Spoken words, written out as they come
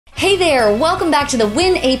Hey there, welcome back to the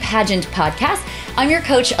Win a Pageant podcast. I'm your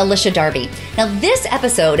coach, Alicia Darby. Now, this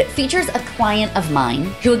episode features a client of mine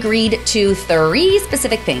who agreed to 3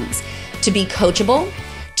 specific things: to be coachable,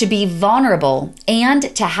 to be vulnerable,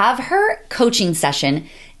 and to have her coaching session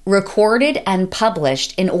recorded and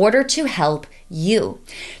published in order to help you.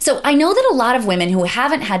 So I know that a lot of women who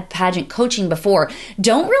haven't had pageant coaching before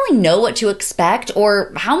don't really know what to expect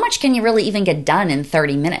or how much can you really even get done in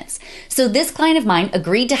 30 minutes. So this client of mine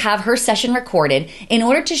agreed to have her session recorded in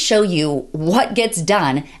order to show you what gets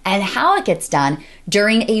done and how it gets done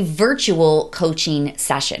during a virtual coaching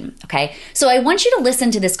session. Okay, so I want you to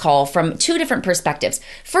listen to this call from 2 different perspectives.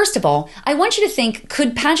 First of all, I want you to think,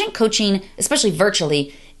 could pageant coaching, especially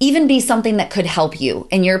virtually, even be something that could help you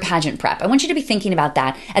in your pageant prep? I want you to be thinking about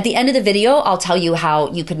that. At the end of the video, I'll tell you how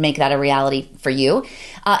you could make that a reality for you.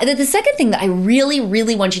 And then the second thing that I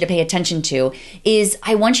really want you to pay attention to is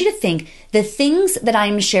I want you to think the things that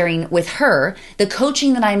I'm sharing with her, the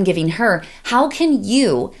coaching that I'm giving her, how can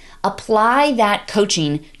you apply that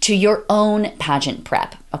coaching to your own pageant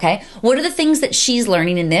prep, okay? What are the things that she's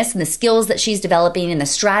learning in this and the skills that she's developing and the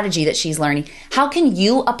strategy that she's learning? How can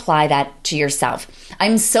you apply that to yourself?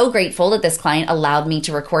 I'm so grateful that this client allowed me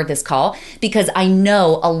to record this call because I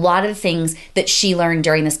know a lot of the things that she learned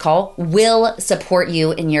during this call will support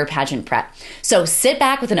you in your pageant prep. So sit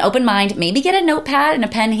back with an open mind, maybe get a notepad and a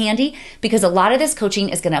pen handy because a lot of this coaching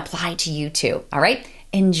is going to apply to you too, all right?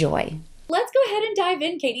 Enjoy. Let's go ahead and dive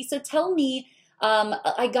in, Katie. So tell me,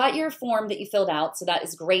 I got your form that you filled out, so that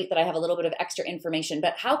is great that I have a little bit of extra information,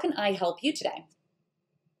 but how can I help you today?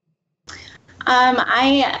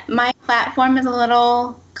 My platform is a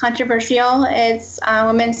little controversial. It's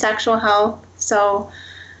women's sexual health. So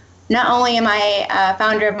not only am I a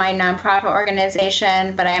founder of my nonprofit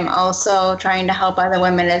organization, but I'm also trying to help other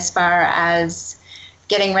women as far as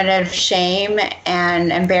getting rid of shame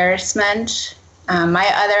and embarrassment. My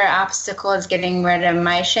other obstacle is getting rid of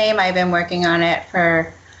my shame. I've been working on it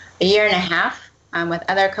for 1.5 years with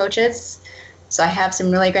other coaches. So I have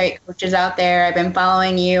some really great coaches out there. I've been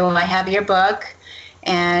following you. I have your book,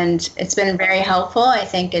 and it's been very helpful. I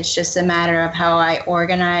think it's just a matter of how I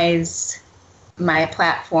organize my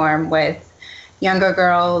platform with younger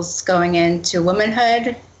girls going into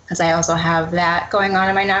womanhood, because I also have that going on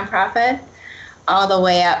in my nonprofit, all the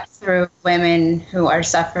way up through women who are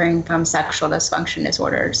suffering from sexual dysfunction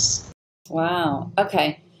disorders. Wow.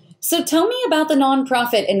 Okay. So tell me about the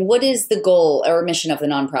nonprofit and what is the goal or mission of the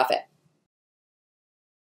nonprofit?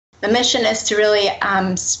 The mission is to really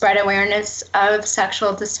spread awareness of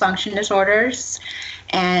sexual dysfunction disorders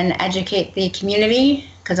and educate the community,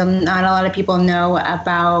 because not a lot of people know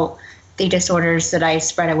about the disorders that I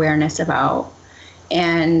spread awareness about.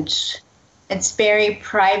 And it's very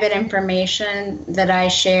private information that I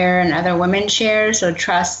share and other women share. So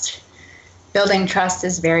building trust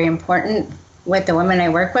is very important with the women I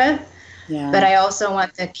work with. Yeah. But I also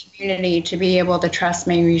want the community to be able to trust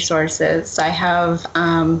my resources. I have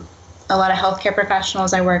a lot of healthcare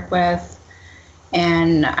professionals I work with,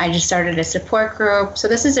 and I just started a support group. So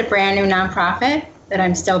this is a brand new nonprofit that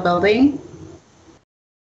I'm still building.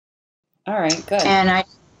 All right, good.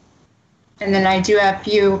 And then I do have a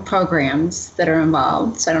few programs that are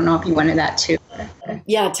involved. So I don't know if you wanted that too.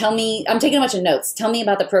 Yeah, tell me. I'm taking a bunch of notes. Tell me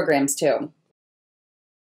about the programs too.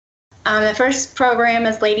 The first program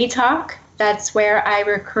is Lady Talk. That's where I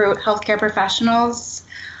recruit healthcare professionals,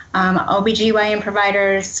 OBGYN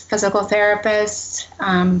providers, physical therapists,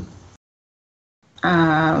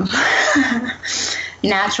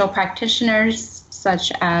 natural practitioners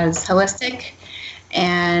such as holistic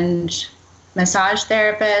and massage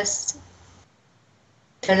therapists.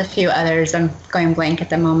 There's a few others. I'm going blank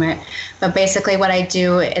at the moment. But basically what I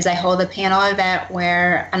do is I hold a panel event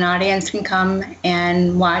where an audience can come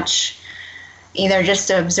and watch, either just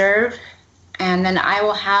to observe, and then I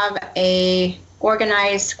will have a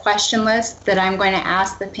organized question list that I'm going to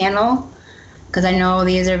ask the panel, because I know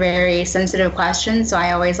these are very sensitive questions. So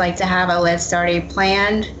I always like to have a list already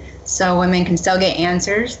planned so women can still get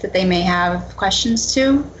answers that they may have questions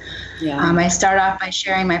to. Yeah. I start off by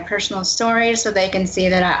sharing my personal story so they can see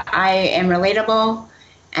that I am relatable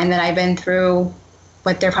and that I've been through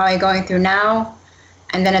what they're probably going through now.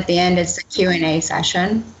 And then at the end, it's a Q&A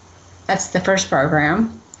session. That's the first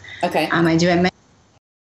program. Okay. I do a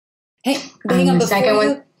Hey, hang on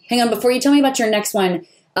before you tell me about your next one.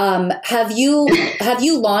 Have you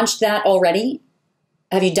launched that already?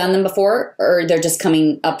 Have you done them before, or they're just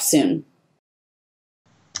coming up soon?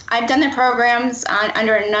 I've done the programs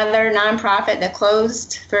under another nonprofit that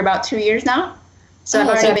closed for about 2 years now. So I've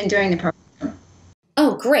already been doing the program.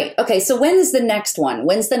 Oh, great. Okay, so when's the next one?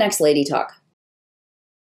 When's the next Lady Talk?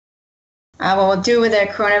 Well, due with the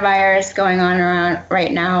coronavirus going on around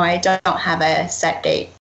right now, I don't have a set date.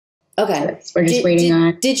 Okay. So we're just waiting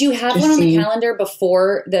on. Did you have one on the calendar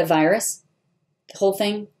before the virus? The whole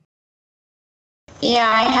thing? Yeah,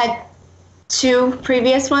 I had 2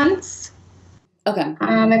 previous ones. Okay.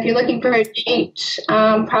 If you're looking for a date,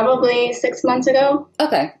 probably 6 months ago.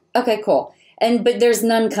 Okay. Okay, cool. But there's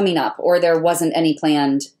none coming up, or there wasn't any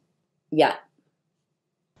planned yet?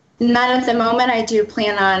 Not at the moment. I do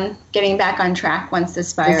plan on getting back on track once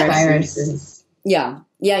this virus is. Yeah.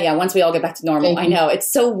 Once we all get back to normal. I know.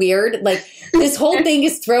 It's so weird. Like, this whole thing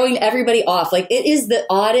is throwing everybody off. Like, it is the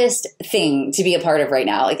oddest thing to be a part of right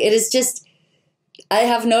now. Like, it is just, I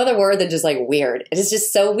have no other word than just like weird. It is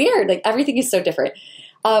just so weird. Like, everything is so different.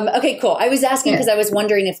 Okay, cool. I was asking because I was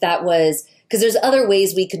wondering if that was, because there's other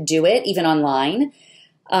ways we could do it, even online.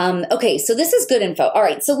 Okay, so this is good info. All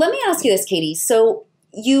right, so let me ask you this, Katie. So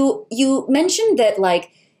you mentioned that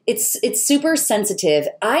like it's super sensitive.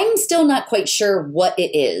 I'm still not quite sure what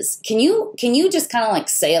it is. Can you just kind of like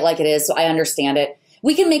say it like it is so I understand it?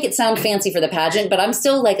 We can make it sound fancy for the pageant, but I'm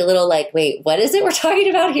still like a little like, wait, what is it we're talking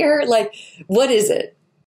about here? Like, what is it?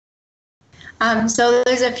 So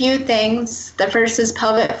there's a few things. The first is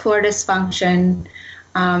pelvic floor dysfunction.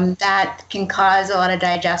 That can cause a lot of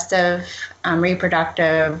digestive,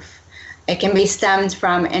 reproductive. It can be stemmed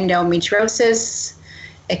from endometriosis.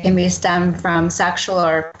 It can be stemmed from sexual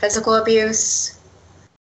or physical abuse.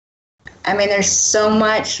 I mean, there's so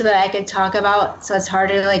much that I could talk about, so it's hard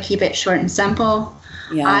to like keep it short and simple.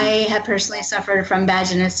 Yeah. I have personally suffered from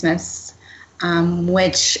vaginismus,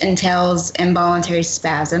 which entails involuntary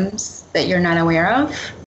spasms that you're not aware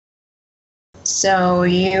of. So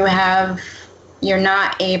you're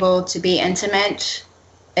not able to be intimate.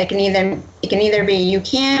 It can either be you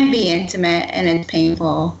can be intimate and it's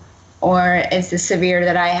painful, or it's the severe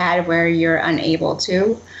that I had where you're unable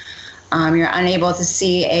to. You're unable to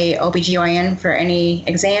see a OBGYN for any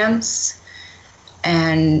exams,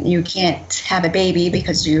 and you can't have a baby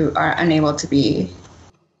because you are unable to be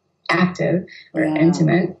active or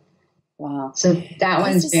intimate. Wow. So that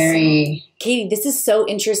one's very... Katie, this is so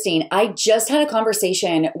interesting. I just had a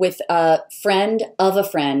conversation with a friend of a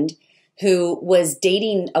friend who was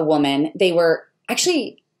dating a woman. They were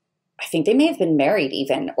actually, I think they may have been married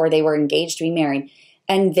even, or they were engaged to be married.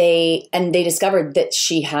 And they discovered that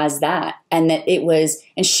she has that, and that it was,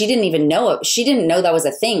 and she didn't even know it. She didn't know that was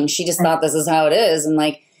a thing. She just thought this is how it is. And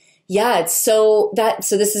like, yeah, it's so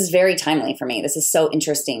this is very timely for me. This is so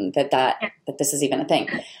interesting that this is even a thing.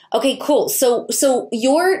 Okay, cool. So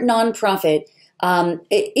your nonprofit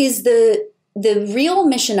is the real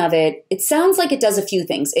mission of it. It sounds like it does a few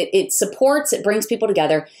things. It supports, it brings people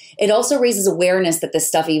together. It also raises awareness that this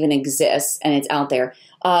stuff even exists and it's out there.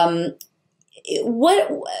 What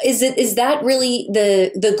is it? Is that really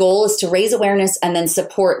the goal, is to raise awareness and then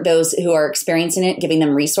support those who are experiencing it, giving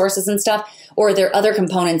them resources and stuff? Or are there other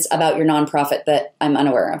components about your nonprofit that I'm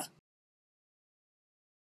unaware of?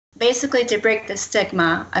 Basically to break the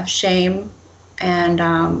stigma of shame and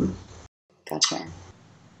Gotcha.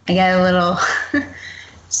 I get a little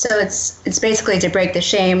so it's basically to break the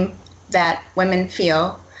shame that women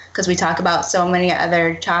feel, because we talk about so many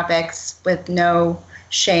other topics with no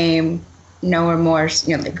shame, no remorse.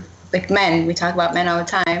 You know, like men, we talk about men all the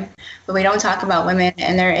time, but we don't talk about women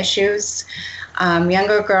and their issues.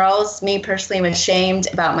 Younger girls, me personally, was shamed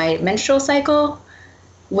about my menstrual cycle,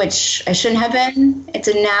 which I shouldn't have been. It's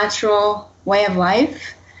a natural way of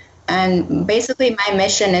life. And basically my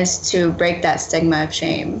mission is to break that stigma of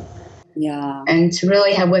shame. Yeah. And to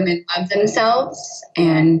really have women love themselves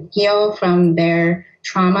and heal from their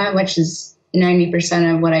trauma, which is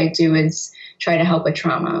 90% of what I do is try to help with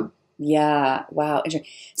trauma. Yeah. Wow.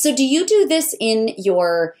 So do you do this in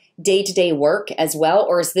your day-to-day work as well,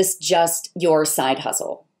 or is this just your side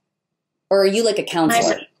hustle? Or are you like a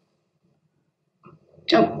counselor?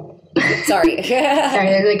 Oh. Sorry. Sorry,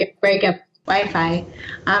 there's like a breakup Wi-Fi.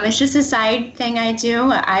 It's just a side thing I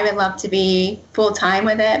do. I would love to be full-time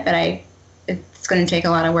with it, but it's going to take a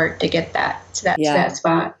lot of work to get to that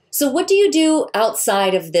spot. So what do you do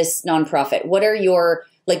outside of this nonprofit? What are your,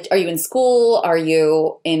 like, are you in school? Are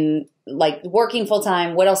you in, like, working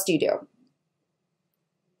full-time? What else do you do?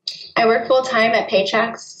 I work full-time at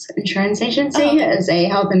Paycheck's insurance agency as a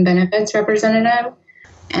health and benefits representative.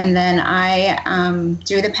 And then I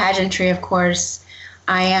do the pageantry, of course.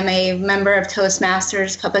 I am a member of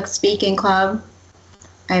Toastmasters Public Speaking Club.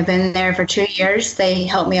 I've been there for 2 years. They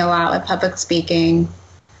help me a lot with public speaking.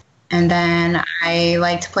 And then I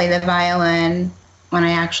like to play the violin when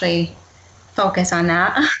I actually focus on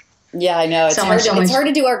that. Yeah, I know. It's hard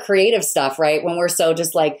to do our creative stuff, right? When we're so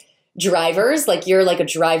just like drivers. Like you're like a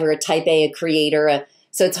driver, a type A, a creator.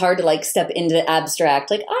 So it's hard to like step into the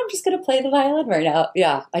abstract. Like, I'm just going to play the violin right now.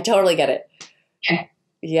 Yeah, I totally get it. Okay.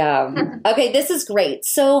 Yeah. Okay, this is great.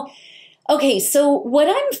 So, okay, so what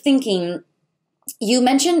I'm thinking, you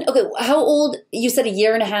mentioned, okay, how old? You said a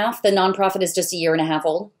year and a half. The nonprofit is just a year and a half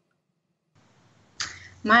old?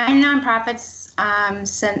 My nonprofit's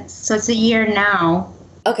so it's a year now.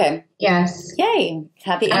 Okay. Yes. Yay.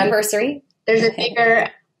 Happy anniversary. There's a bigger,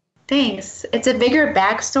 thanks. It's a bigger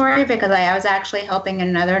backstory because I was actually helping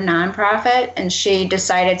another nonprofit and she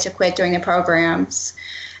decided to quit doing the programs.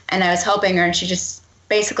 And I was helping her and she just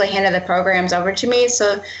basically handed the programs over to me.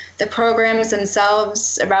 So the programs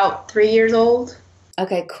themselves are about 3 years old.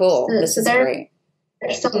 Okay, cool. This is great.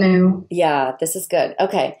 They're still new. Yeah, this is good.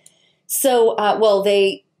 Okay. So, well,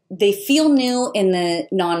 they feel new in the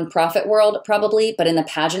nonprofit world probably, but in the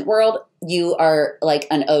pageant world, you are like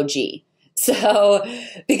an OG. So,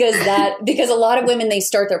 because a lot of women, they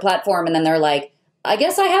start their platform and then they're like, I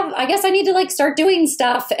guess I need to like start doing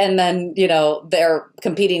stuff. And then, they're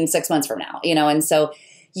competing 6 months from now, and so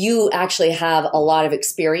you actually have a lot of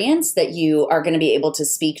experience that you are going to be able to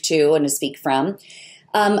speak to and to speak from.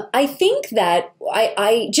 I think that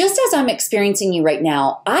I just as I'm experiencing you right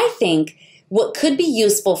now, I think what could be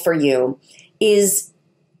useful for you is,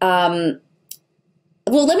 well,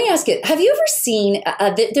 let me ask you, have you ever seen,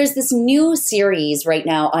 there's this new series right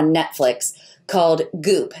now on Netflix called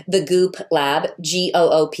Goop, the Goop Lab,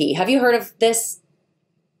 Goop. Have you heard of this?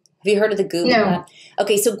 Have you heard of the Goop Lab?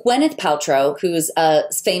 Okay, so Gwyneth Paltrow, who's a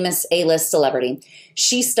famous A-list celebrity,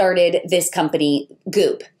 she started this company,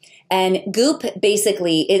 Goop. And Goop,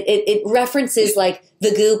 basically, it references like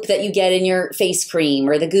the goop that you get in your face cream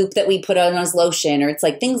or the goop that we put on as lotion, or it's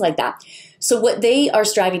like things like that. So what they are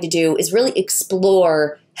striving to do is really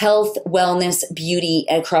explore health, wellness, beauty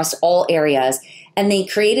across all areas. And they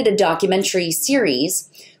created a documentary series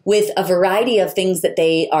with a variety of things that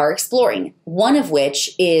they are exploring. One of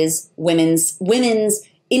which is women's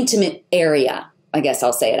intimate area, I guess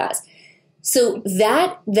I'll say it as. So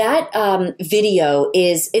that video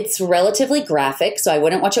it's relatively graphic, so I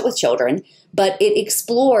wouldn't watch it with children, but it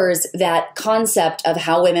explores that concept of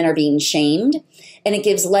how women are being shamed, and it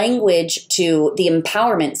gives language to the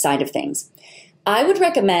empowerment side of things. I would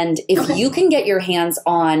recommend if you can get your hands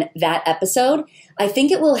on that episode, I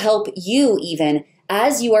think it will help you even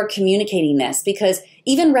as you are communicating this, because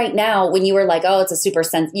even right now when you were like, oh, it's a super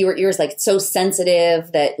you're like so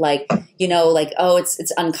sensitive that like, like, oh,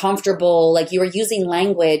 it's uncomfortable. Like you were using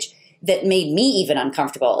language that made me even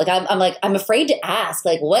uncomfortable. Like I'm afraid to ask,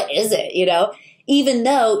 like, what is it? Even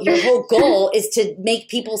though your whole goal is to make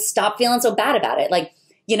people stop feeling so bad about it. Like,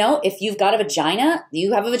 if you've got a vagina,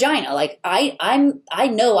 you have a vagina. Like I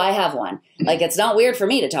know I have one. Like it's not weird for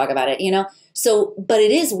me to talk about it, So, but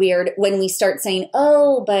it is weird when we start saying,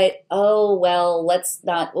 well, let's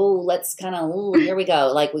kind of, here we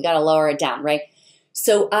go. Like we got to lower it down, right?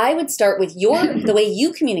 So I would start with the way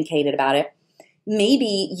you communicated about it.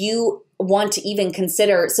 Maybe you want to even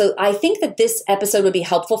consider. So I think that this episode would be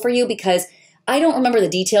helpful for you because I don't remember the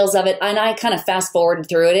details of it. And I kind of fast forwarded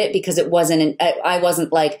through it because I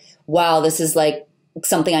wasn't like, wow, this is like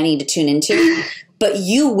something I need to tune into. But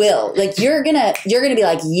you will, like, you're gonna be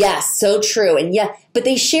like, yes, so true. And yeah, but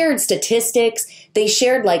they shared statistics. They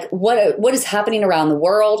shared like what is happening around the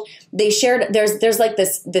world. They shared, there's like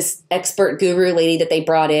this expert guru lady that they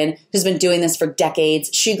brought in who's been doing this for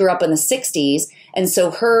decades. She grew up in the 60s. And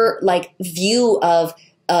so her like view of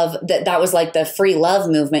that was like the free love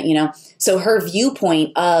movement, So her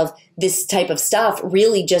viewpoint of this type of stuff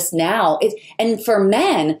really just now, and for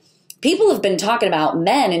men, people have been talking about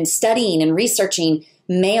men and studying and researching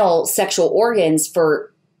male sexual organs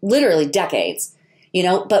for literally decades,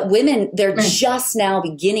 but women, they're just now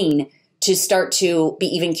beginning to start to be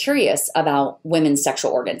even curious about women's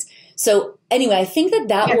sexual organs. So anyway, I think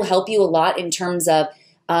that will help you a lot in terms of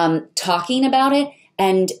talking about it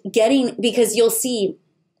and because you'll see,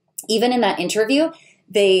 even in that interview,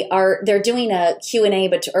 they're doing a Q&A,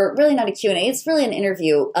 or really not a Q&A, it's really an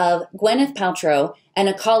interview of Gwyneth Paltrow and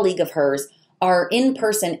a colleague of hers are in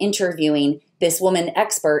person interviewing this woman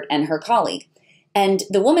expert and her colleague. And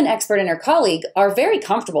the woman expert and her colleague are very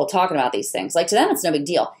comfortable talking about these things. Like to them, it's no big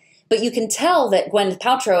deal. But you can tell that Gwyneth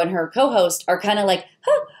Paltrow and her co-host are kind of like,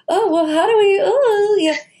 well, how do we,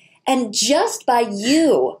 yeah. And just by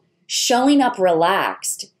you showing up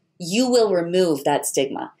relaxed, you will remove that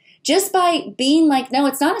stigma. Just by being like, no,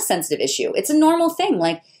 it's not a sensitive issue. It's a normal thing.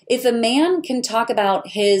 Like if a man can talk about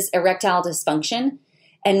his erectile dysfunction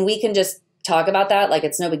and we can just talk about that like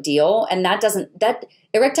it's no big deal, and that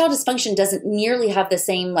erectile dysfunction doesn't nearly have the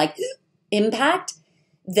same like impact,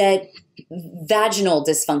 that vaginal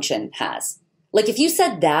dysfunction has. Like if you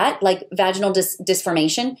said that, like vaginal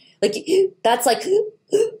dysformation, like that's like,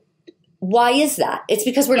 why is that? It's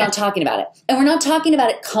because we're not talking about it. And we're not talking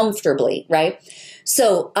about it comfortably, right?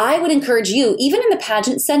 So I would encourage you, even in the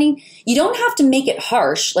pageant setting, you don't have to make it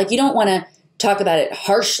harsh. Like you don't want to talk about it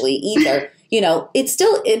harshly either. It's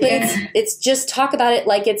still, it's just talk about it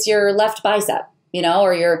like it's your left bicep,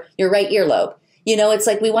 or your right earlobe. It's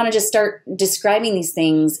like we want to just start describing these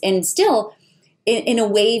things and still in a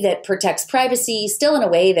way that protects privacy, still in a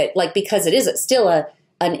way that like, because it is still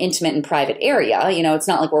an intimate and private area, it's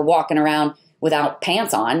not like we're walking around without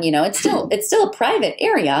pants on, it's still a private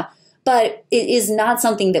area, but it is not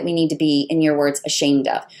something that we need to be, in your words, ashamed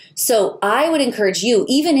of. So I would encourage you,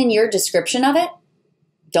 even in your description of it,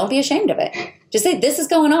 don't be ashamed of it. Just say, this is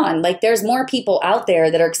going on. Like there's more people out there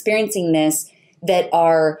that are experiencing this that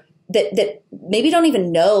maybe don't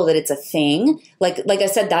even know that it's a thing. Like I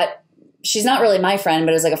said, that she's not really my friend,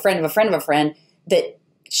 but it was like a friend of a friend of a friend that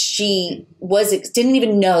she didn't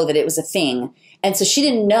even know that it was a thing. And so she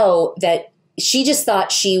didn't know that, she just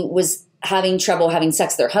thought she was having trouble having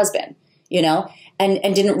sex with her husband,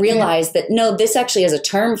 and didn't realize that, no, this actually has a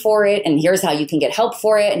term for it. And here's how you can get help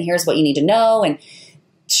for it. And here's what you need to know. And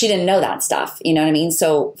she didn't know that stuff. You know what I mean?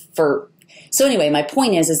 So anyway, my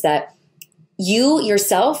point is that you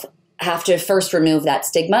yourself have to first remove that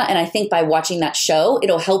stigma. And I think by watching that show,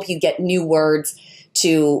 it'll help you get new words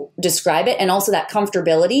to describe it. And also that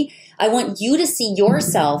comfortability. I want you to see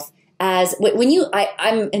yourself as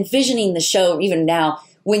I'm envisioning the show even now.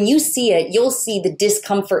 When you see it, you'll see the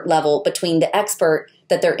discomfort level between the expert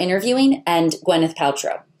that they're interviewing and Gwyneth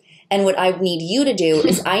Paltrow. And what I need you to do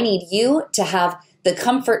is I need you to have the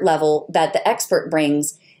comfort level that the expert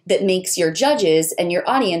brings that makes your judges and your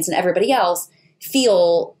audience and everybody else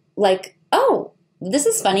feel like, oh, this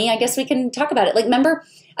is funny. I guess we can talk about it. Like, remember,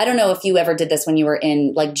 I don't know if you ever did this when you were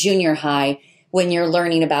in like junior high, when you're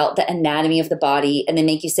learning about the anatomy of the body and they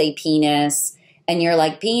make you say penis and you're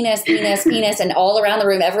like penis, penis, penis. And all around the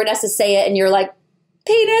room, everyone has to say it. And you're like,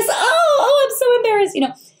 penis. Oh, I'm so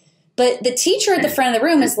embarrassed, But the teacher at the front of the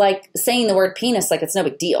room is like saying the word penis like it's no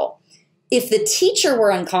big deal. If the teacher were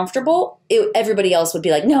uncomfortable, everybody else would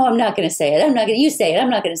be like, no, I'm not going to say it. You say it. I'm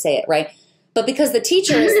not going to say it. Right. But because the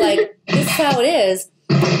teacher is like, this is how it is,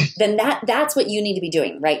 then that's what you need to be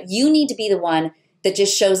doing. Right. You need to be the one that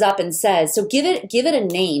just shows up and says, so give it a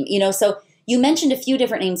name, so you mentioned a few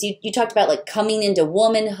different names. You talked about like coming into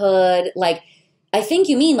womanhood. Like, I think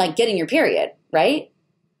you mean like getting your period, right?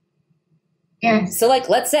 Yeah. So like,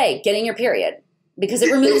 let's say getting your period because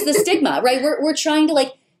it removes the stigma, right? We're trying to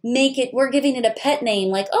like make it, we're giving it a pet name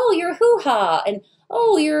like, oh, you're hoo-ha and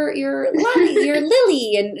oh, you're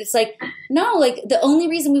Lily. And it's like, no, like the only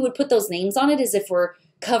reason we would put those names on it is if we're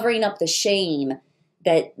covering up the shame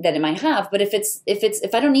that it might have. But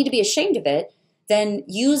if I don't need to be ashamed of it, then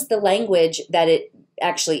use the language that it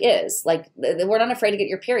actually is. Like, we're not afraid to get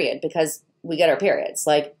your period because we get our periods,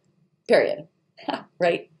 like, period.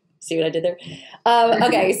 Right? See what I did there?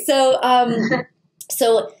 Okay.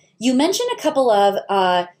 So you mentioned a couple of,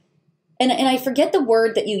 and I forget the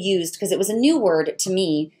word that you used because it was a new word to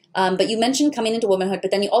me, but you mentioned coming into womanhood,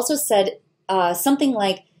 but then you also said something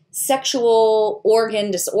like sexual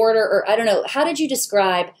organ disorder, or I don't know. How did you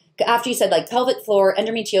describe, after you said like pelvic floor,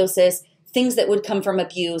 endometriosis, things that would come from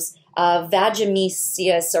abuse,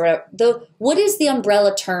 vaginismus, or what is the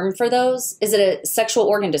umbrella term for those? Is it a sexual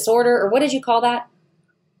organ disorder, or what did you call that?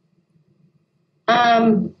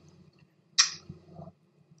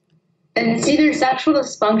 It's either sexual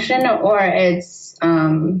dysfunction or it's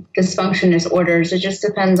dysfunction disorders. It just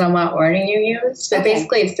depends on what wording you use. But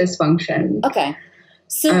basically, it's dysfunction. Okay.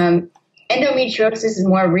 So endometriosis is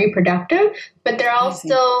more reproductive, but they're all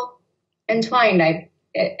still entwined. I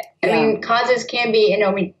mean, causes can be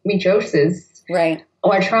endometriosis, right,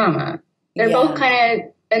 or trauma. They're both kind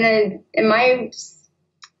of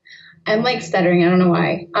I'm like stuttering. I don't know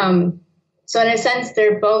why. So in a sense,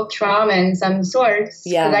 they're both trauma in some sorts.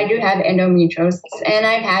 Because I do have endometriosis and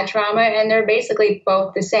I've had trauma, and they're basically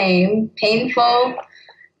both the same, painful,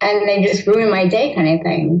 and they just ruin my day kind of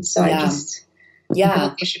thing. So I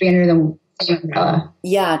think it should be under the same umbrella.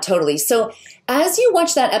 Yeah, totally. So as you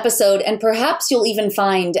watch that episode, and perhaps you'll even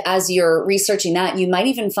find as you're researching that, you might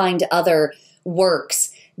even find other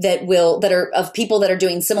works that are of people that are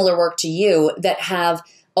doing similar work to you that have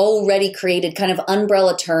already created kind of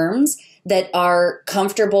umbrella terms that are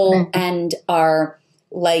comfortable and are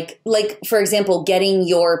like, for example, getting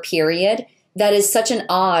your period. That is such an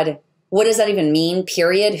odd, what does that even mean?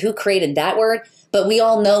 Period. Who created that word? But we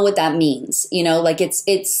all know what that means. Like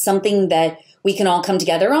it's something that we can all come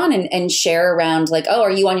together on and share around like, oh,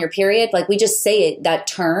 are you on your period? Like we just say it, that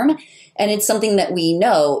term, and it's something that we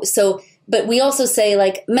know. So, but we also say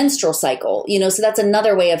like menstrual cycle, so that's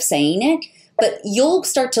another way of saying it. But you'll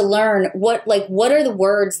start to learn what are the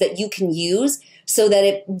words that you can use so that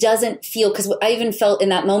it doesn't feel, because I even felt in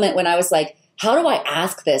that moment when I was like, how do I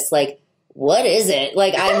ask this? Like, what is it?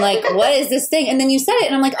 Like, I'm like, what is this thing? And then you said it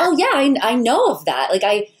and I'm like, oh yeah, I know of that. Like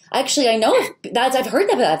I know of that. I've heard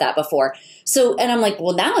about that before. So, and I'm like,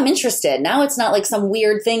 well, now I'm interested. Now it's not like some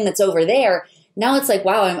weird thing that's over there. Now it's like,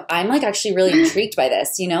 wow, I'm like actually really intrigued by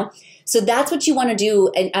this, So that's what you want to do.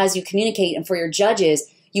 And as you communicate, and for your judges,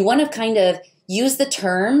 you want to kind of use the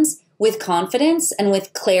terms with confidence and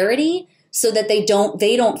with clarity so that they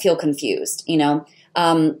don't feel confused.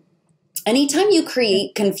 Anytime you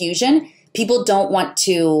create confusion, people don't want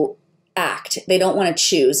to act. They don't want to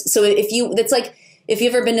choose. So if you've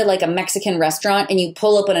ever been to like a Mexican restaurant and you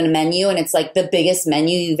pull open a menu and it's like the biggest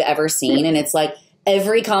menu you've ever seen, and it's like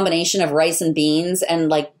every combination of rice and beans and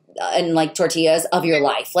like tortillas of your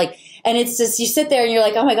life. Like, and it's just, you sit there and you're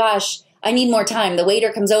like, oh my gosh, I need more time. The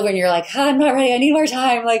waiter comes over and you're like, I'm not ready. I need more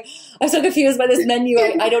time. Like, I'm so confused by this menu.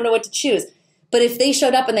 I don't know what to choose. But if they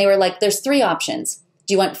showed up and they were like, there's 3 options.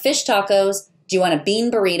 Do you want fish tacos? Do you want a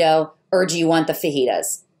bean burrito? Or do you want the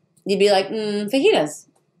fajitas? You'd be like, fajitas.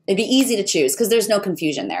 It'd be easy to choose because there's no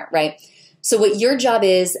confusion there, right? So what your job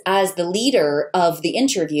is as the leader of the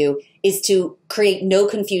interview is to create no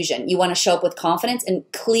confusion. You want to show up with confidence and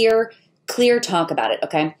clear talk about it,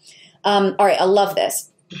 okay? All right, I love this.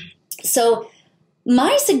 So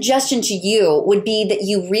my suggestion to you would be that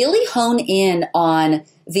you really hone in on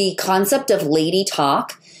the concept of lady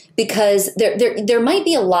talk, because there might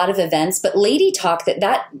be a lot of events, but lady talk,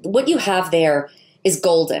 that what you have there is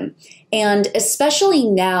golden. And especially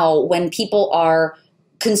now when people are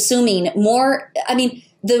consuming more,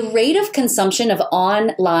 the rate of consumption of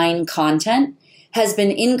online content has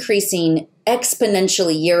been increasing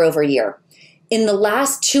exponentially year over year. In the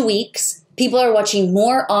last 2 weeks, people are watching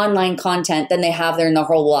more online content than they have there in their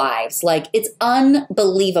whole lives. Like, it's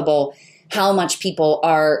unbelievable how much people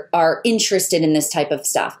are interested in this type of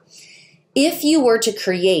stuff. If you were to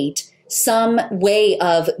create some way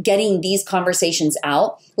of getting these conversations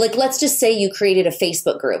out, like let's just say you created a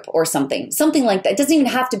Facebook group or something like that. It doesn't even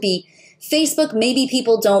have to be Facebook. Maybe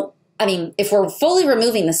people don't, if we're fully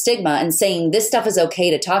removing the stigma and saying this stuff is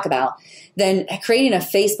okay to talk about, then creating a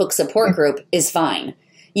Facebook support group is fine.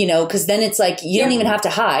 Because then it's like, you don't even have to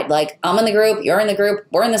hide. Like, I'm in the group, you're in the group,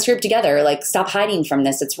 we're in this group together. Like, stop hiding from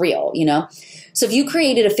this. It's real, So if you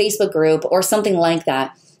created a Facebook group or something like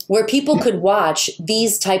that, where people could watch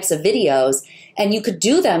these types of videos, and you could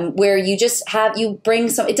do them where you bring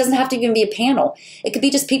some, it doesn't have to even be a panel. It could be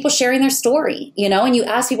just people sharing their story, and you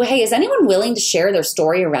ask people, hey, is anyone willing to share their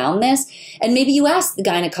story around this? And maybe you ask the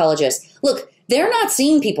gynecologist, look, they're not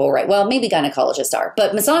seeing people, right? Well, maybe gynecologists are,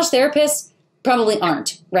 but massage therapists probably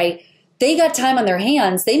aren't, right? They got time on their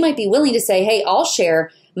hands. They might be willing to say, hey, I'll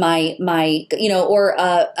share my or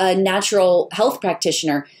a natural health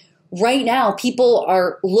practitioner. Right now, people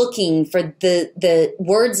are looking for the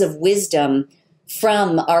words of wisdom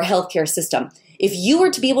from our healthcare system. If you were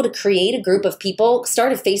to be able to create a group of people,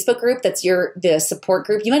 start a Facebook group that's the support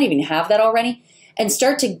group, you might even have that already, and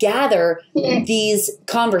start to gather these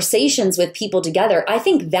conversations with people together, I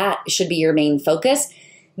think that should be your main focus.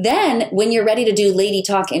 Then when you're ready to do Lady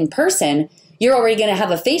Talk in person, you're already going to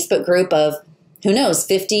have a Facebook group of, who knows,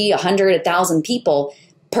 50, 100, 1,000 people,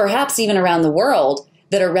 perhaps even around the world,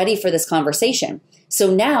 that are ready for this conversation.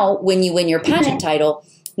 So now when you win your pageant title,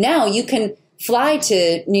 now you can fly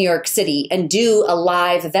to New York City and do a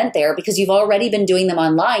live event there because you've already been doing them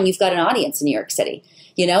online. You've got an audience in New York City,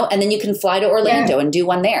 and then you can fly to Orlando and do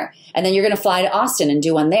one there. And then you're going to fly to Austin and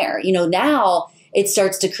do one there. Now it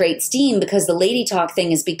starts to create steam because the Lady Talk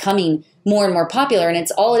thing is becoming more and more popular. And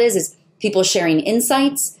all it is people sharing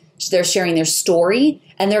insights, they're sharing their story,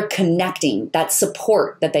 and they're connecting that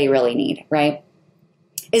support that they really need, right?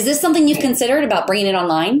 Is this something you've considered about bringing it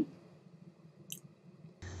online?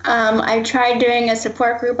 I've tried doing a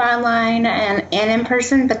support group online and in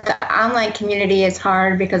person, but the online community is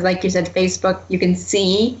hard because, like you said, Facebook, you can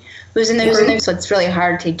see who's in the group, so it's really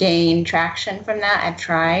hard to gain traction from that. I've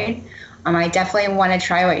tried. I definitely want to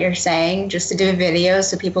try what you're saying, just to do a video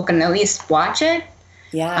so people can at least watch it.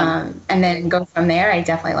 Yeah. And then go from there. I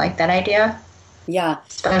definitely like that idea. Yeah.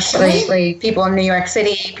 Especially people in New York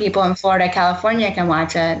City, people in Florida, California can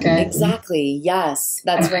watch it. Exactly. Yes,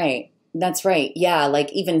 that's right. That's right. Yeah,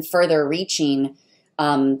 like even further reaching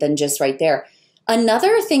than just right there.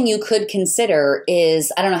 Another thing you could consider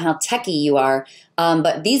is, I don't know how techie you are,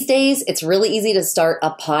 but these days it's really easy to start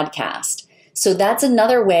a podcast. So that's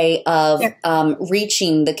another way of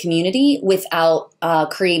reaching the community without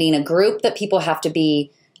creating a group that people have to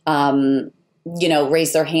be,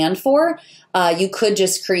 raise their hand for. You could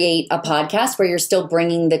just create a podcast where you're still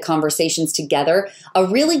bringing the conversations together. A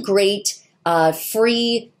really great,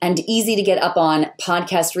 free and easy to get up on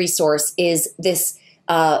podcast resource is this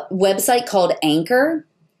website called Anchor.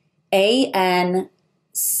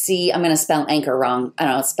 A-N-C, I'm going to spell Anchor wrong. I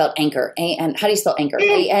don't know, it's spelled Anchor. How do you spell Anchor?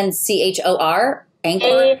 A-N-C-H-O-R?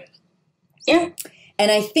 Anchor? Yeah.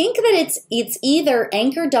 And I think that it's either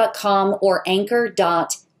anchor.com or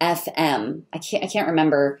anchor.fm. I can't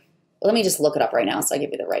remember. Let me just look it up right now so I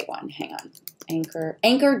give you the right one. Hang on.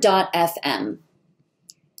 Anchor.fm.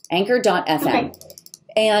 Anchor.fm. Okay.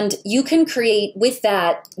 And you can create, with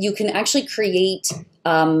that, you can actually create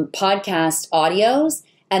podcast audios,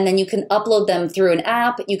 and then you can upload them through an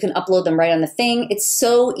app. You can upload them right on the thing. It's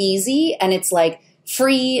so easy, and it's like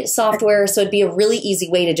free software. So it'd be a really easy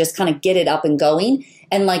way to just kind of get it up and going.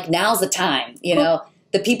 And like, now's the time,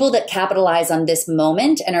 the people that capitalize on this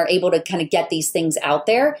moment and are able to kind of get these things out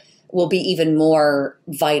there will be even more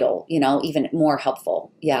vital, even more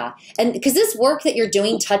helpful. Yeah. And because this work that you're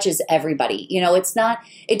doing touches everybody,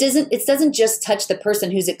 it doesn't just touch the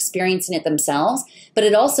person who's experiencing it themselves, but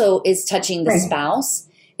it also is touching the spouse.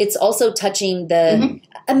 It's also touching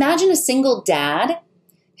imagine a single dad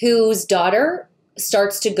whose daughter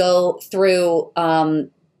starts to go through,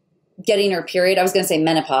 getting her period. I was going to say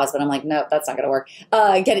menopause, but I'm like, no, that's not going to work.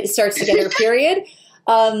 Starts to get her period.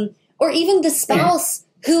 Or even the spouse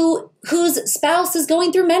whose spouse is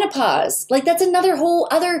going through menopause. Like, that's another whole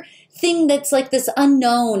other thing that's like this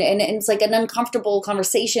unknown, and it's like an uncomfortable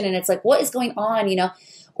conversation, and it's like, what is going on,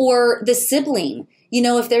 Or the sibling,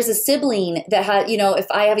 if there's a sibling that has,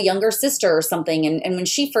 if I have a younger sister or something, and when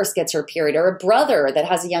she first gets her period, or a brother that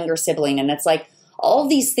has a younger sibling, and it's like all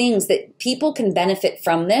these things that people can benefit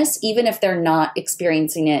from this, even if they're not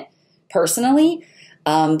experiencing it personally.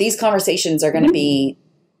 These conversations are going to be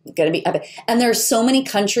epic. And there's so many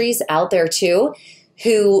countries out there too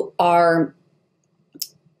who are,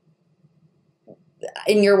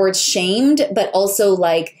 in your words, shamed, but also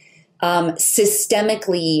like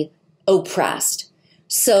systemically oppressed.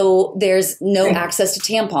 So there's no access to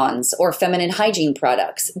tampons or feminine hygiene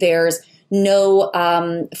products. There's no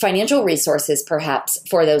financial resources perhaps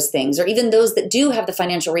for those things, or even those that do have the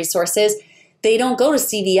financial resources, they don't go to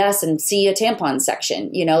CVS and see a tampon section,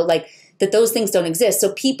 like that those things don't exist.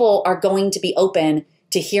 So people are going to be open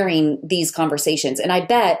to hearing these conversations. And I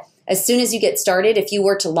bet as soon as you get started, if you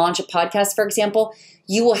were to launch a podcast, for example,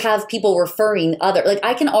 you will have people referring like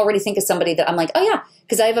I can already think of somebody that I'm like, oh yeah,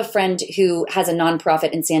 because I have a friend who has a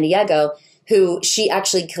nonprofit in San Diego who she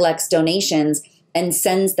actually collects donations and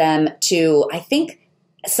sends them to, I think,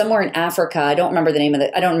 somewhere in Africa. I don't remember the name of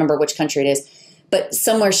it. I don't remember which country it is, but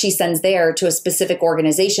somewhere she sends there to a specific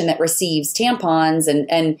organization that receives tampons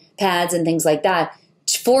and pads and things like that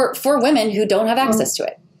for women who don't have access to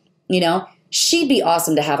it. She'd be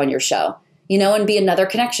awesome to have on your show, and be another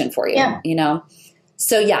connection for you,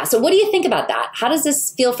 So yeah. So what do you think about that? How does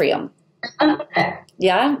this feel for you? I love it.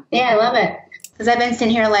 Yeah? Yeah, I love it. Because I've been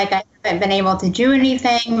sitting here like I haven't been able to do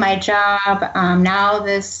anything. My job, now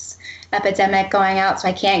this epidemic going out, so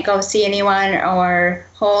I can't go see anyone or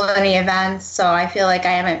hold any events. So I feel like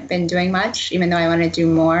I haven't been doing much, even though I want to do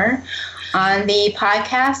more. On the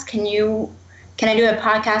podcast, can I do a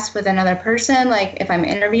podcast with another person? Like if I'm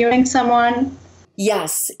interviewing someone?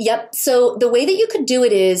 Yes. Yep. So the way that you could do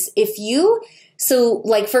it is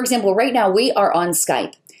like, for example, right now we are on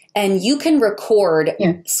Skype. And you can record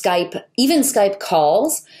Skype, even Skype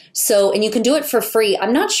calls. So, and you can do it for free.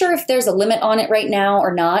 I'm not sure if there's a limit on it right now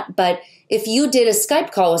or not, but if you did a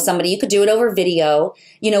Skype call with somebody, you could do it over video.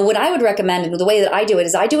 What I would recommend, and the way that I do it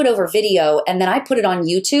is I do it over video, and then I put it on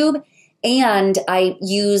YouTube, and I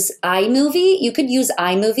use iMovie. You could use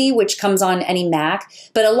iMovie, which comes on any Mac,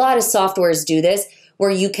 but a lot of softwares do this,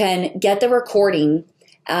 where you can get the recording,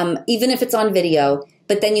 even if it's on video,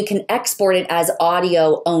 but then you can export it as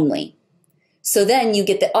audio only. So then you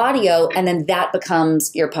get the audio, and then that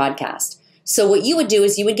becomes your podcast. So what you would do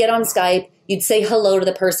is you would get on Skype, you'd say hello to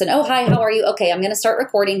the person. Oh, hi, how are you? Okay, I'm going to start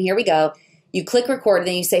recording. Here we go. You click record, and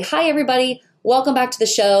then you say, hi, everybody. Welcome back to the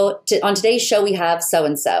show. On today's show, we have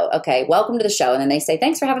so-and-so. Okay, welcome to the show. And then they say,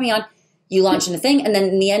 thanks for having me on. You launch in the thing, and then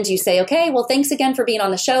in the end, you say, okay, well, thanks again for being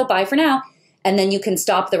on the show. Bye for now. And then you can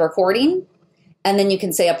stop the recording. And then you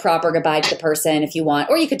can say a proper goodbye to the person if you want,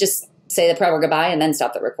 or you could just say the proper goodbye and then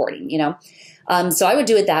stop the recording, So I would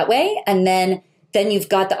do it that way. And then you've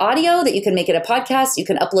got the audio that you can make it a podcast. You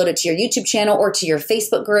can upload it to your YouTube channel or to your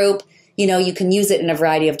Facebook group. You can use it in a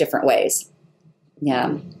variety of different ways.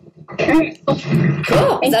 Yeah.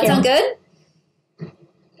 Cool. Does that sound good?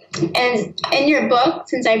 And in your book,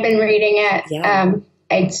 since I've been reading it,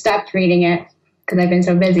 I stopped reading it because I've been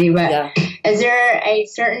so busy, but is there a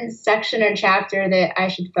certain section or chapter that I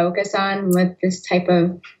should focus on with this type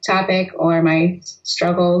of topic or my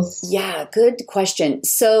struggles? Yeah, good question.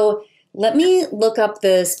 So let me look up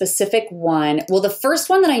the specific one. Well, the first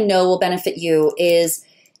one that I know will benefit you is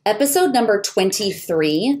episode number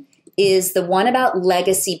 23 is the one about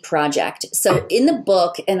legacy project. So in the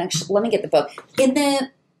book, and actually, let me get the book.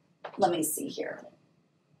 Let me see here.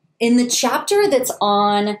 In the chapter that's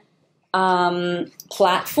on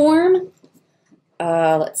platform,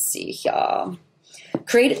 let's see here.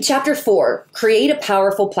 Chapter 4, create a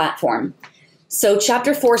powerful platform. So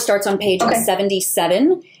chapter 4 starts on page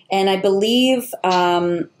 77, and I believe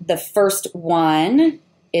the first one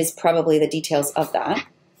is probably the details of that.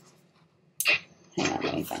 Hang on,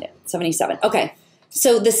 let me find it. 77. Okay.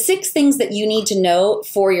 So the 6 things that you need to know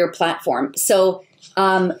for your platform. So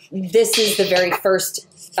this is the very first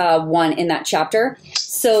one in that chapter.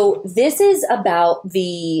 So this is about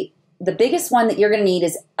the biggest one that you're going to need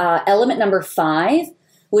is element number 5,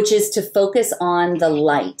 which is to focus on the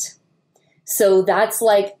light. So that's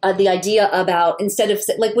like the idea about instead of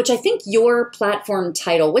like, which I think your platform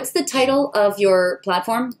title, what's the title of your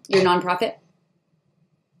platform, your nonprofit?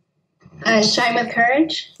 Shine with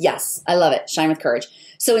Courage. Yes, I love it. Shine with Courage.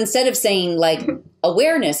 So instead of saying like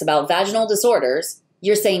awareness about vaginal disorders,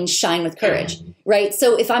 you're saying shine with courage, right?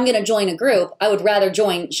 So if I'm going to join a group, I would rather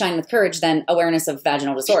join Shine with Courage than awareness of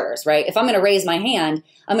vaginal disorders, right? If I'm going to raise my hand,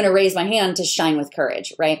 I'm going to raise my hand to shine with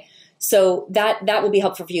courage, right? So that will be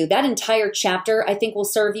helpful for you. That entire chapter, I think, will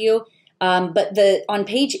serve you. But on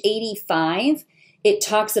page 85, it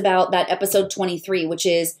talks about that episode 23, which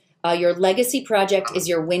is your legacy project is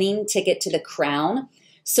your winning ticket to the crown.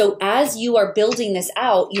 So as you are building this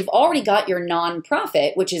out, you've already got your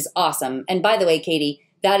nonprofit, which is awesome. And by the way, Katie,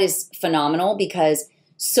 that is phenomenal because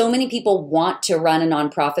so many people want to run a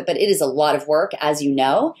nonprofit, but it is a lot of work, as you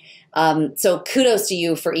know. So kudos to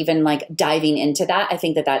you for even like diving into that. I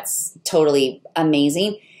think that that's totally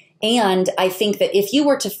amazing. And I think that if you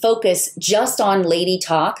were to focus just on Lady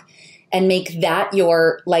Talk and make that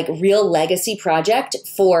your like real legacy project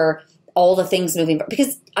for all the things moving,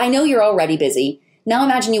 because I know you're already busy. Now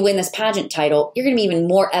imagine you win this pageant title, you're going to be even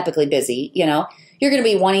more epically busy, you know? You're going to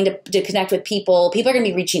be wanting to connect with people. People are going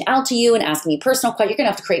to be reaching out to you and asking you personal questions. You're going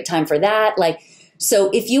to have to create time for that.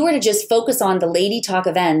 So if you were to just focus on the Lady Talk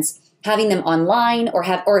events, having them online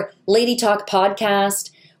or Lady Talk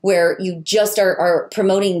podcast, where you just are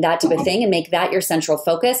promoting that type of thing and make that your central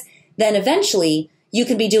focus, then eventually you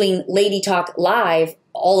could be doing Lady Talk live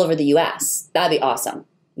all over the US. That'd be awesome,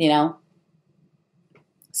 you know?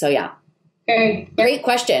 So yeah. Great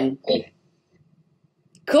question.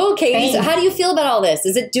 Cool, Katie. So how do you feel about all this?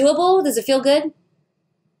 Is it doable? Does it feel good?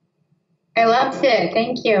 I loved it.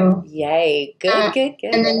 Thank you. Yay. Good.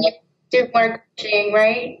 And then you do more coaching,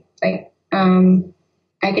 right? Like,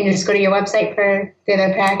 I can just go to your website for the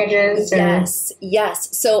other packages?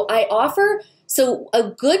 Yes. So I offer, a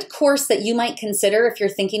good course that you might consider if you're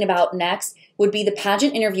thinking about next would be the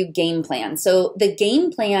Pageant Interview Game Plan. So the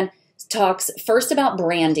game plan talks first about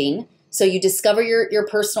branding. So you discover your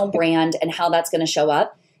personal brand and how that's going to show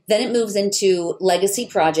up. Then it moves into Legacy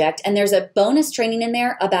Project. And there's a bonus training in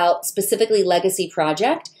there about specifically Legacy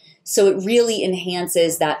Project. So it really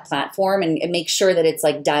enhances that platform and makes sure that it's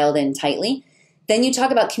like dialed in tightly. Then you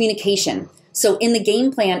talk about communication. So in the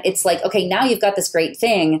game plan, it's like, okay, now you've got this great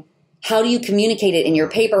thing. How do you communicate it in your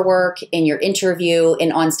paperwork, in your interview,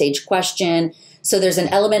 in on-stage question? So there's an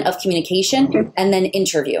element of communication and then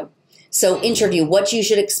interview. So interview, what you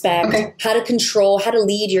should expect, how to control, how to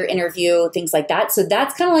lead your interview, things like that. So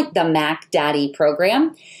that's kind of like the Mac Daddy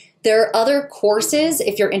program. There are other courses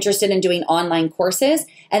if you're interested in doing online courses.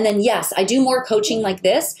 And then, yes, I do more coaching like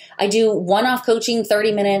this. I do one-off coaching,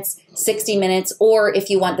 30 minutes, 60 minutes, or if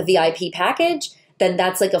you want the VIP package, then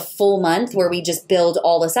that's like a full month where we just build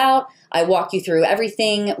all this out. I walk you through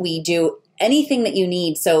everything. We do anything that you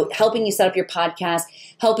need. So helping you set up your podcast,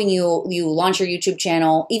 helping you launch your YouTube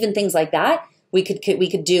channel, even things like that, we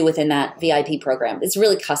could do within that VIP program. It's a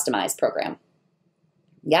really customized program.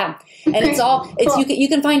 Yeah. And it's cool. You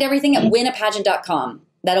can find everything at winapageant.com.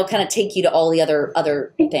 That'll kind of take you to all the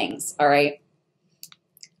other things. All right.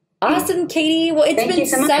 Awesome, Katie. Well, it's been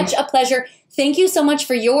such a pleasure. Thank you so much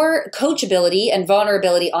for your coachability and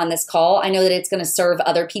vulnerability on this call. I know that it's going to serve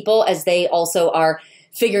other people as they also are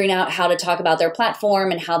figuring out how to talk about their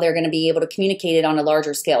platform and how they're going to be able to communicate it on a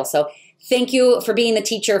larger scale. So Thank you for being the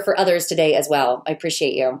teacher for others today as well. I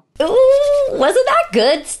appreciate you. Ooh, wasn't that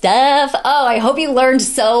good stuff? Oh, I hope you learned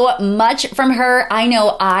so much from her. I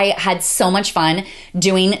know I had so much fun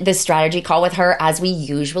doing this strategy call with her, as we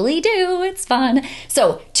usually do. It's fun.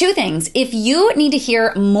 So 2 things. If you need to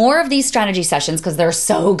hear more of these strategy sessions, because they're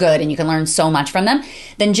so good and you can learn so much from them,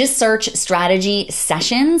 then just search strategy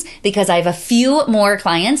sessions, because I have a few more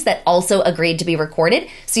clients that also agreed to be recorded.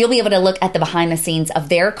 So you'll be able to look at the behind the scenes of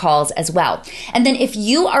their calls as well. And then if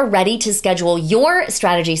you are ready to schedule your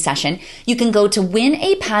strategy session, you can go to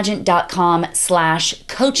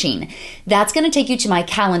winapageant.com/coaching. That's going to take you to my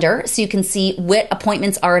calendar so you can see what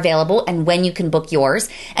appointments are available and when you can book yours.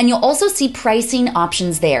 And you'll also see pricing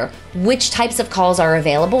options there, which types of calls are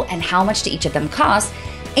available and how much do each of them cost.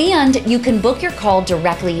 And you can book your call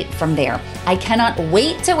directly from there. I cannot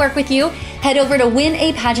wait to work with you. Head over to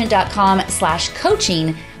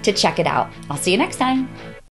winapageant.com/coaching to check it out. I'll see you next time.